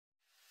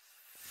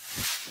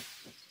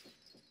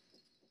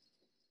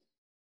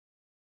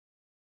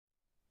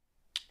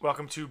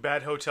Welcome to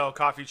Bad Hotel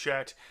Coffee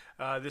Chat.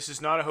 This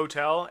is not a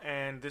hotel,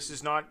 and this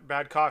is not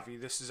bad coffee.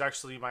 This is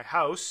actually my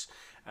house.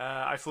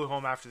 I flew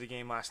home after the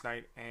game last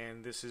night,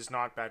 and this is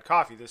not bad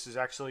coffee. This is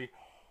actually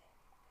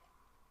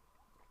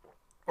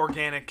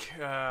organic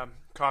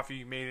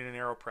coffee made in an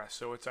AeroPress,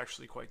 so it's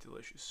actually quite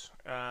delicious.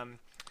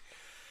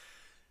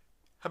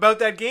 About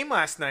that game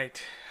last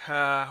night,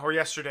 or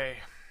yesterday,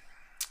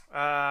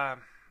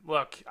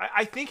 look,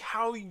 I think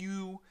how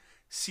you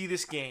see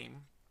this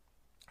game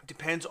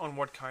depends on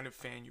what kind of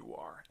fan you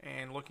are.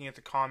 And looking at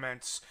the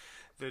comments,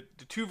 the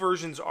two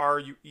versions are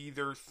you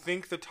either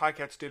think the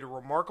Ticats did a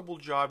remarkable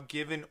job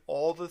given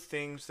all the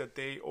things that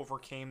they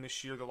overcame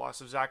this year, the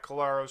loss of Zach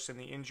Collaros and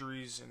the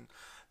injuries and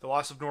the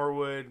loss of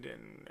Norwood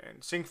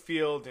and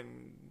Sinkfield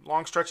and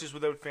long stretches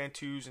without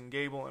Fantus and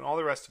Gable and all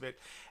the rest of it,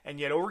 and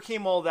yet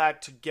overcame all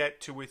that to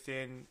get to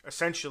within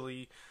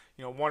essentially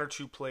one or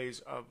two plays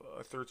of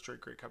a third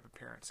straight Grey Cup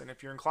appearance. And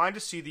if you're inclined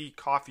to see the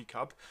coffee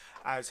cup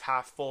as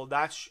half full,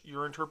 that's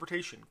your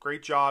interpretation.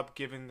 Great job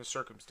given the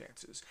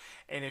circumstances.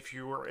 And if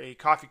you're a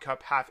coffee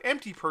cup half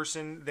empty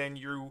person, then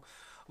you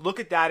look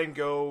at that and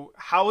go,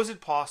 how is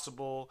it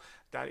possible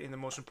that in the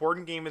most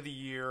important game of the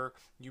year,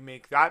 you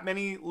make that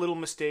many little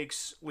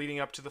mistakes leading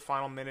up to the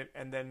final minute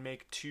and then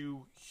make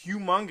two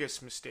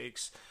humongous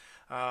mistakes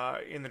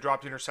in the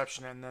dropped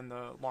interception and then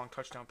the long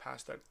touchdown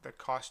pass that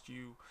cost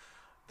you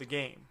the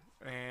game?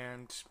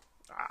 And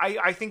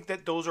I think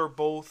that those are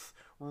both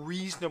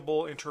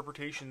reasonable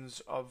interpretations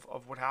of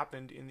what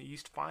happened in the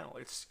East Final.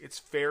 It's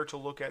fair to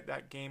look at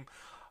that game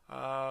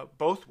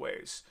both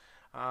ways,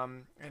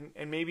 and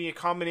maybe a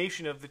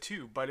combination of the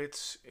two. But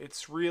it's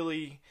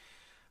really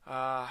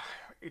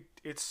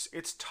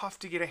it's tough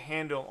to get a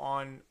handle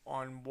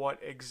on what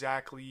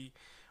exactly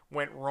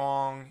went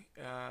wrong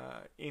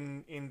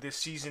in this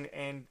season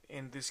and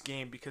in this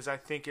game, because I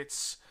think it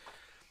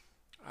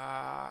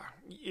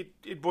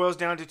boils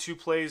down to two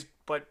plays,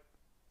 but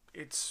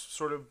it's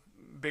sort of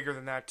bigger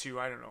than that too.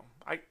 I don't know.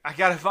 I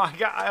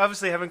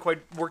obviously haven't quite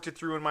worked it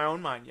through in my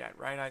own mind yet,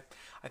 right?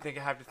 I think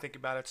I have to think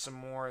about it some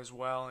more as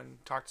well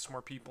and talk to some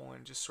more people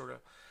and just sort of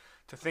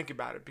to think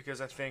about it, because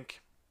I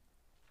think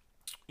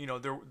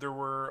there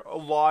were a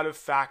lot of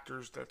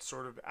factors that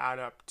sort of add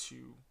up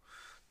to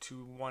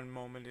one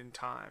moment in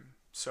time.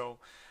 So.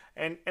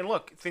 And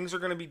look, things are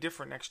going to be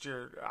different next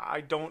year. I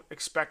don't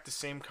expect the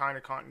same kind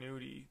of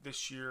continuity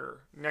next year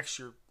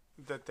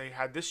that they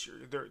had this year.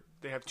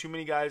 They have too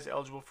many guys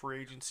eligible for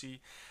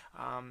agency.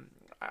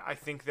 I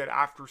think that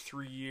after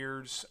 3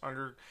 years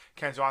under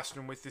Ken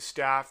Austin with the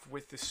staff,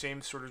 with the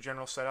same sort of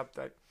general setup,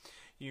 that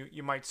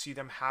you might see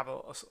them have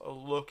a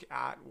look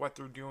at what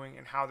they're doing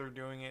and how they're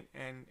doing it,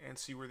 and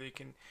see where they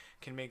can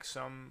make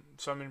some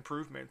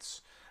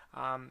improvements.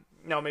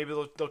 Now maybe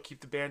they'll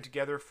keep the band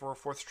together for a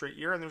fourth straight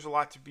year, and there's a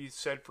lot to be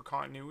said for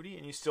continuity,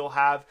 and you still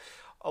have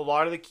a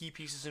lot of the key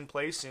pieces in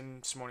place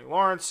in Simone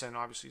Lawrence and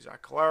obviously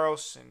Zach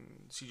Collaros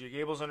and CJ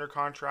Gable's under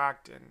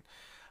contract, and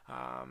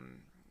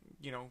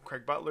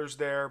Craig Butler's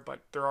there, but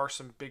there are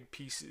some big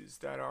pieces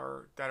that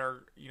are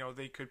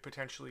they could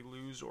potentially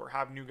lose or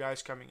have new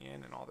guys coming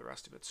in and all the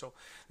rest of it. So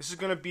this is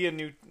going to be a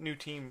new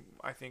team,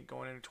 I think,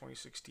 going into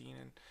 2016,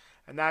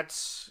 and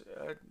that's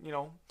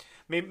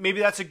maybe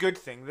that's a good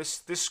thing.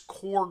 This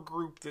core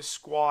group, this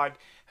squad,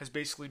 has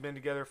basically been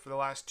together for the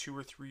last 2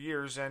 or 3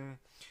 years, and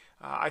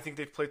I think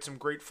they've played some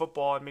great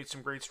football and made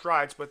some great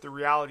strides. But the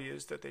reality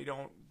is that they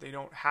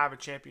don't have a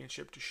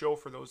championship to show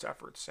for those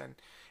efforts. And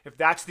if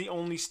that's the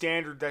only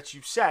standard that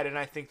you've set, and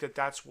I think that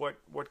that's what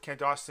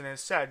Kent Austin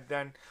has said,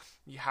 then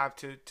you have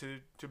to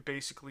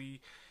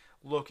basically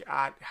look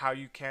at how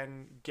you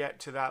can get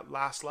to that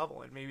last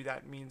level, and maybe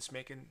that means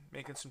making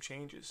some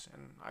changes,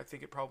 and I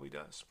think it probably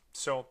does.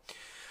 So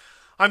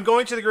I'm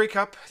going to the Grey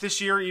Cup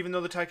this year, even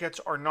though the Ticats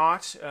are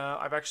not.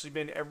 I've actually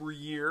been every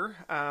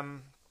year,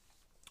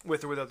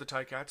 with or without the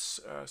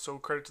Ticats, so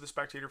credit to the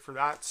Spectator for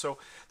that. So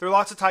there are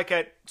lots of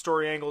Ticat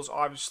story angles,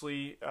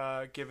 obviously,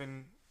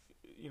 given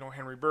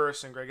Henry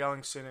Burris and Greg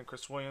Ellingson and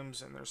Chris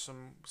Williams, and there's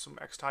some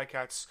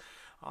ex-Ticats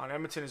on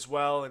Edmonton as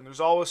well, and there's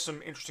always some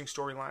interesting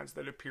storylines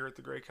that appear at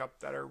the Grey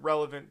Cup that are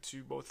relevant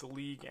to both the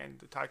league and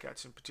the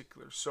Ticats in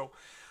particular. So,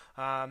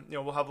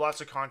 we'll have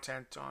lots of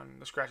content on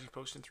the Scratching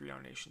Post and 3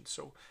 Down Nation.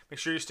 So make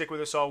sure you stick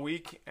with us all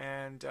week,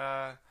 and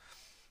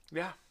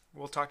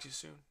we'll talk to you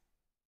soon.